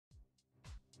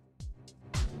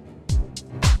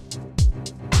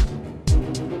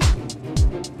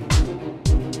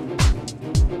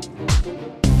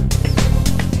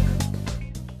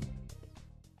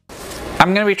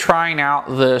I'm going to be trying out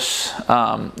this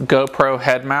GoPro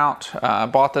head mount. I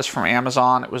bought this from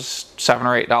Amazon. It was $7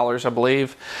 or $8, I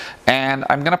believe. And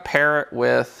I'm going to pair it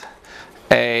with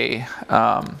a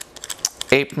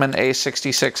Apeman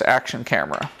A66 action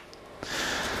camera.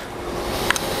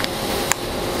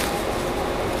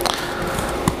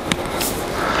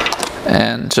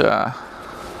 And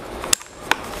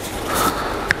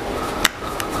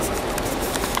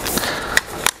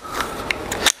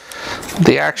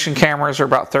the action cameras are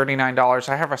about $39.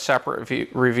 I have a separate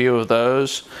review of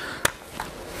those.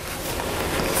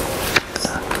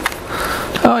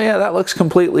 Oh yeah, that looks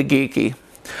completely geeky.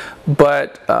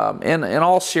 But in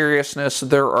all seriousness,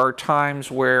 there are times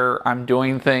where I'm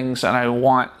doing things and I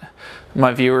want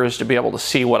my viewers to be able to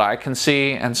see what I can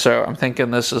see, and so I'm thinking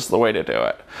this is the way to do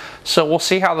it. So we'll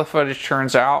see how the footage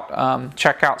turns out.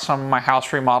 Check out some of my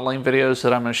house remodeling videos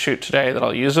that I'm going to shoot today that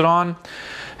I'll use it on,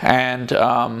 and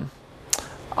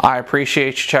I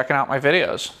appreciate you checking out my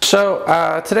videos. So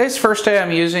today's the first day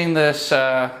I'm using this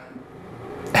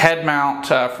head mount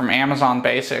from Amazon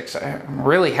Basics. I'm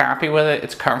really happy with it.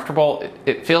 It's comfortable.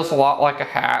 It feels a lot like a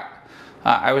hat.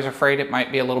 I was afraid it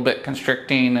might be a little bit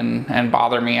constricting and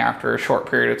bother me after a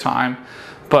short period of time,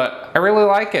 but I really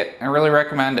like it. I really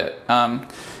recommend it.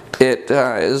 It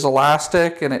is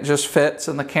elastic and it just fits,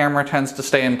 and the camera tends to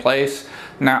stay in place.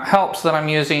 Now it helps that I'm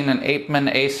using an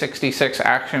Apeman A66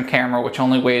 action camera, which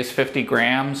only weighs 50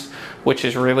 grams, which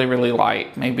is really, really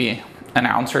light, maybe an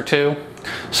ounce or two.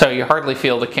 So you hardly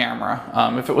feel the camera.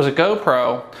 If it was a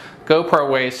GoPro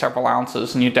weighs several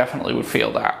ounces and you definitely would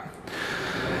feel that.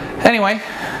 Anyway,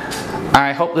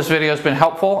 I hope this video has been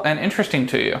helpful and interesting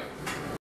to you.